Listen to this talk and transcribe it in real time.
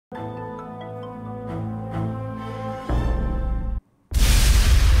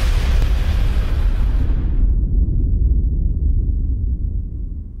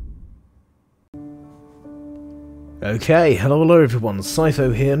Okay, hello everyone,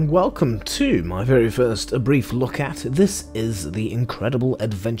 Scyfo here, and welcome to my very first brief look at This is the Incredible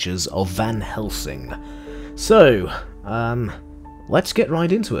Adventures of Van Helsing. So, let's get right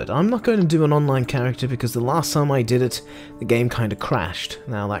into it. I'm not going to do an online character because the last time I did it, the game kinda crashed.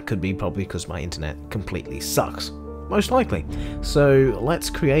 Now that could be probably because my internet completely sucks. Most likely. So let's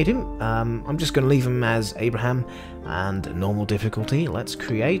create him. I'm just going to leave him as Abraham and normal difficulty. Let's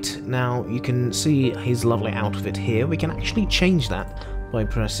create. Now you can see his lovely outfit here. We can actually change that by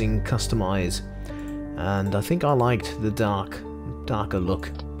pressing customize. And I think I liked the darker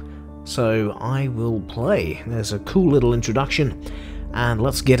look. So I will play. There's a cool little introduction and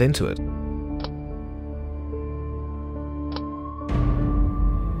let's get into it.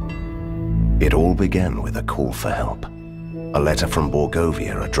 It all began with a call for help. A letter from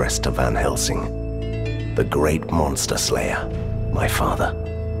Borgovia addressed to Van Helsing, the great monster slayer, my father.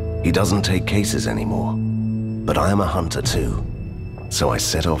 He doesn't take cases anymore, but I am a hunter too. So I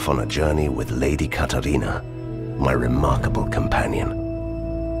set off on a journey with Lady Katarina, my remarkable companion.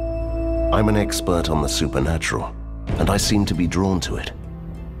 I'm an expert on the supernatural, and I seem to be drawn to it.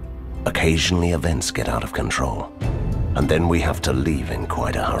 Occasionally events get out of control, and then we have to leave in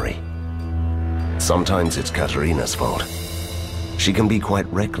quite a hurry. Sometimes it's Katarina's fault. She can be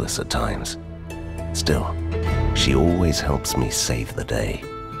quite reckless at times. Still, she always helps me save the day.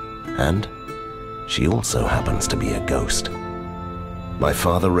 And she also happens to be a ghost. My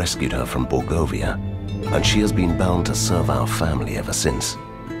father rescued her from Borgovia, and she has been bound to serve our family ever since.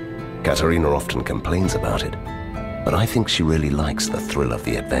 Katarina often complains about it, but I think she really likes the thrill of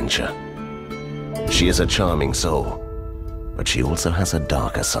the adventure. She is a charming soul, but she also has a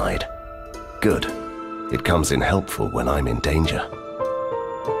darker side. Good. It comes in helpful when I'm in danger.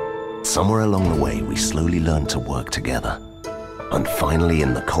 Somewhere along the way, we slowly learned to work together. And finally,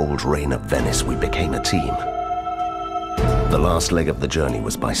 in the cold rain of Venice, we became a team. The last leg of the journey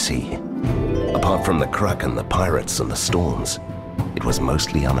was by sea. Apart from the Kraken, the pirates, and the storms, it was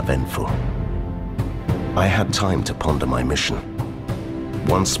mostly uneventful. I had time to ponder my mission.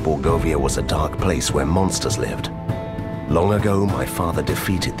 Once Borgovia was a dark place where monsters lived. Long ago, my father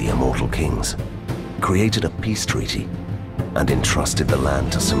defeated the immortal kings, created a peace treaty, and entrusted the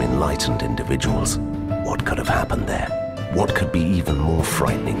land to some enlightened individuals. What could have happened there? What could be even more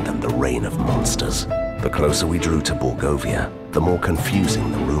frightening than the reign of monsters? The closer we drew to Borgovia, the more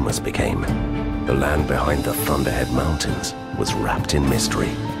confusing the rumors became. The land behind the Thunderhead Mountains was wrapped in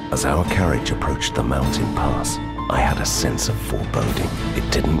mystery. As our carriage approached the mountain pass, I had a sense of foreboding.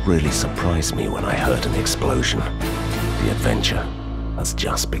 It didn't really surprise me when I heard an explosion. The adventure has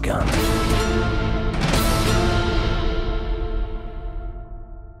just begun.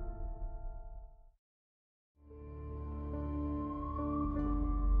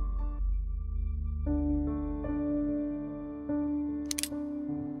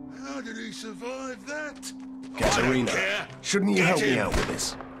 How did he survive that? Katarina, shouldn't you help me out with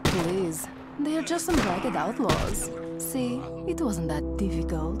this? Please, they are just some ragged outlaws. See, it wasn't that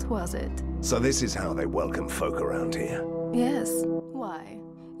difficult, was it? So this is how they welcome folk around here. Yes. Why?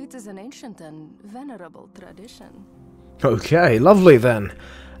 It is an ancient and venerable tradition. Okay, lovely then.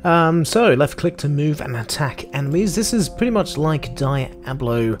 So left click to move and attack enemies. This is pretty much like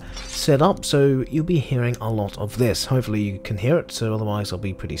Diablo setup, so you'll be hearing a lot of this. Hopefully you can hear it, so otherwise I'll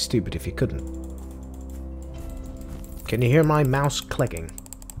be pretty stupid if you couldn't. Can you hear my mouse clicking?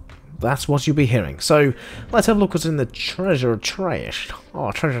 That's what you'll be hearing. So let's have a look what's in the treasure trash.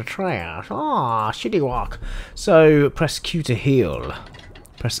 Oh, treasure trash. Ah, shitty walk. So press Q to heal.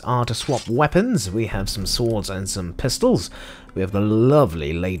 Press R to swap weapons. We have some swords and some pistols. We have the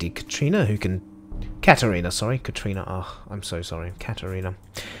lovely Lady Katarina who can... Katarina, sorry. Katrina. Oh, I'm so sorry. Katarina.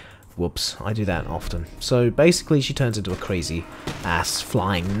 Whoops. I do that often. So basically she turns into a crazy ass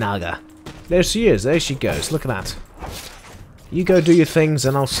flying naga. There she is. There she goes. Look at that. You go do your things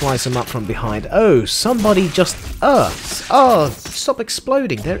and I'll slice them up from behind. Oh, somebody just... Oh, stop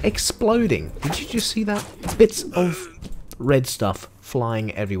exploding. They're exploding. Did you just see that? Bits of red stuff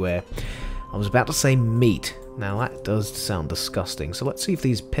flying everywhere. I was about to say meat. Now that does sound disgusting. So let's see if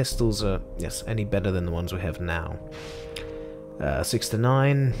these pistols are, yes, any better than the ones we have now. 6 to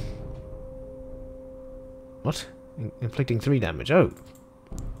 9. What? Inflicting 3 damage. Oh.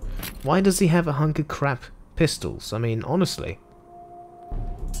 Why does he have a hunk of crap pistols? I mean, honestly.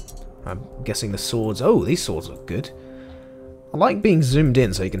 I'm guessing the swords... Oh, these swords look good. I like being zoomed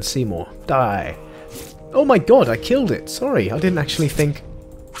in so you can see more. Die. Oh my god, I killed it. Sorry, I didn't actually think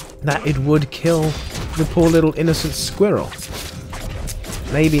that it would kill the poor little innocent squirrel.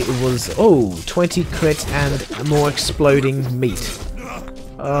 Maybe it was... Oh, 20 crit and more exploding meat.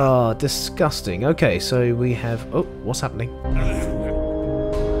 Oh, disgusting. Okay, so we have... Oh, what's happening?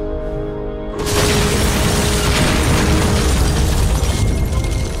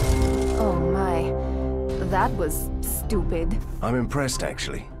 Oh my. That was stupid. I'm impressed,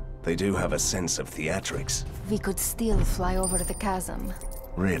 actually. They do have a sense of theatrics. We could still fly over the chasm.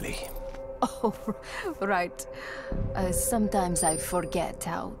 Really. Oh, right. Sometimes I forget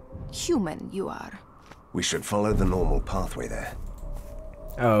how human you are. We should follow the normal pathway there.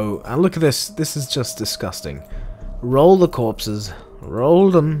 Oh, and look at this. This is just disgusting. Roll the corpses. Roll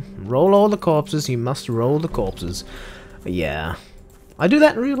them. Roll all the corpses. You must roll the corpses. Yeah. I do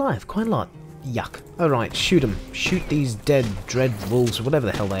that in real life quite a lot. Yuck. Alright, shoot them. Shoot these dead dread wolves, whatever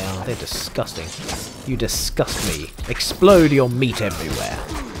the hell they are. They're disgusting. You disgust me. Explode your meat everywhere.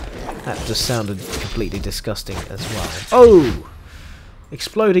 That just sounded completely disgusting as well. Oh!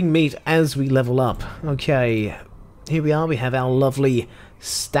 Exploding meat as we level up. Okay, here we are. We have our lovely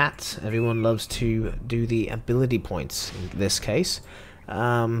stats. Everyone loves to do the ability points in this case.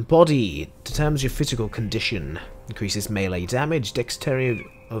 Body determines your physical condition. Increases melee damage. Dexterity,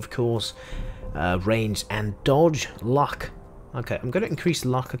 of course. Range and dodge. Luck. Okay, I'm going to increase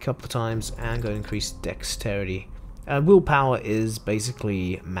luck a couple of times and I'm going to increase dexterity. Willpower is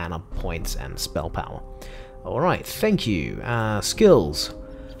basically mana points and spell power. Alright, thank you. Skills.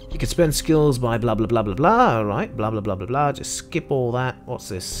 You can spend skills by blah blah blah blah blah. Alright, blah blah blah blah blah. Just skip all that. What's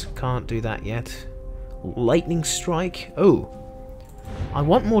this? Can't do that yet. Lightning strike. Oh. I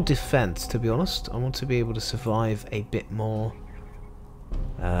want more defense, to be honest. I want to be able to survive a bit more.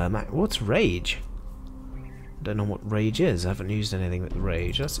 What's rage? Don't know what rage is. I haven't used anything with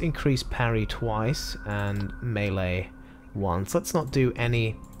rage. Let's increase parry twice and melee once. Let's not do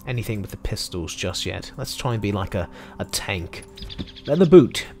anything with the pistols just yet. Let's try and be like a tank. Leather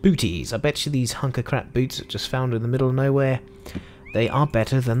boot. Booties. I bet you these hunk of crap boots that just found in the middle of nowhere, they are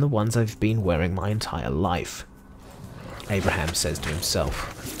better than the ones I've been wearing my entire life. Abraham says to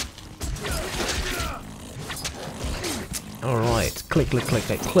himself. Alright, click, click, click,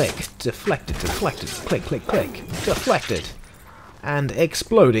 click, click. Deflected, deflected, click, click, click. Deflected. And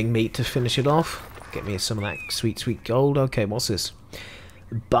exploding meat to finish it off. Get me some of that sweet, sweet gold. Okay, what's this?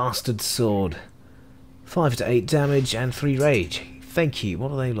 Bastard sword. 5 to 8 damage and 3 rage. Thank you. What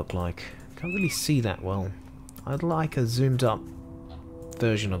do they look like? Can't really see that well. I'd like a zoomed up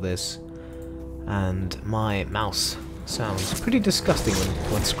version of this. And my mouse sounds pretty disgusting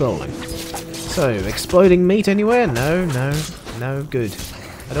when scrolling. So, exploding meat anywhere? No, no, no, good.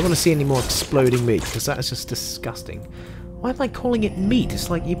 I don't want to see any more exploding meat, because that is just disgusting. Why am I calling it meat? It's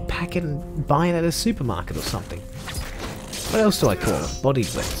like you pack it and buy it at a supermarket or something. What else do I call it? Body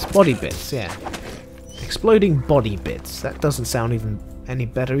bits. Body bits, yeah. Exploding body bits. That doesn't sound even any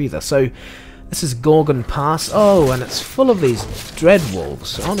better either. So, this is Gorgon Pass. Oh, and it's full of these dread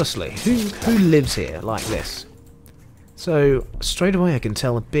wolves, honestly. Who lives here like this? So, straight away I can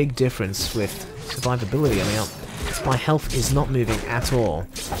tell a big difference with survivability. I mean, my health is not moving at all.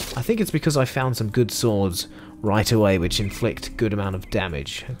 I think it's because I found some good swords right away which inflict good amount of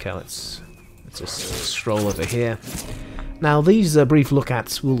damage. Okay, let's just stroll over here. Now, these brief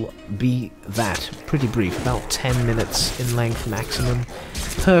look-ats will be that. Pretty brief, about 10 minutes in length maximum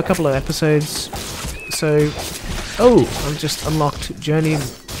per couple of episodes. So, oh, I've just unlocked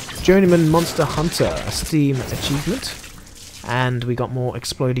Journeyman Monster Hunter, a Steam achievement. And we got more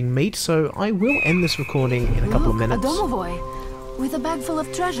exploding meat, so I will end this recording in a couple of minutes. A domovoy with a bag full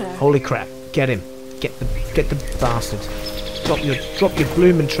of treasure. Holy crap! Get him! Get the bastard! Drop your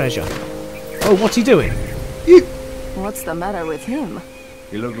bloomin' treasure! Oh, what's he doing? What's the matter with him?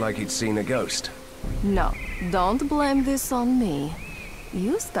 He looked like he'd seen a ghost. No, don't blame this on me.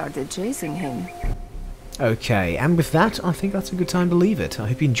 You started chasing him. Okay, and with that, I think that's a good time to leave it. I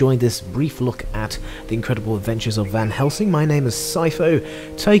hope you enjoyed this brief look at the incredible adventures of Van Helsing. My name is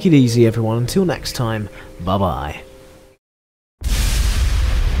Scyfo. Take it easy, everyone. Until next time, bye-bye.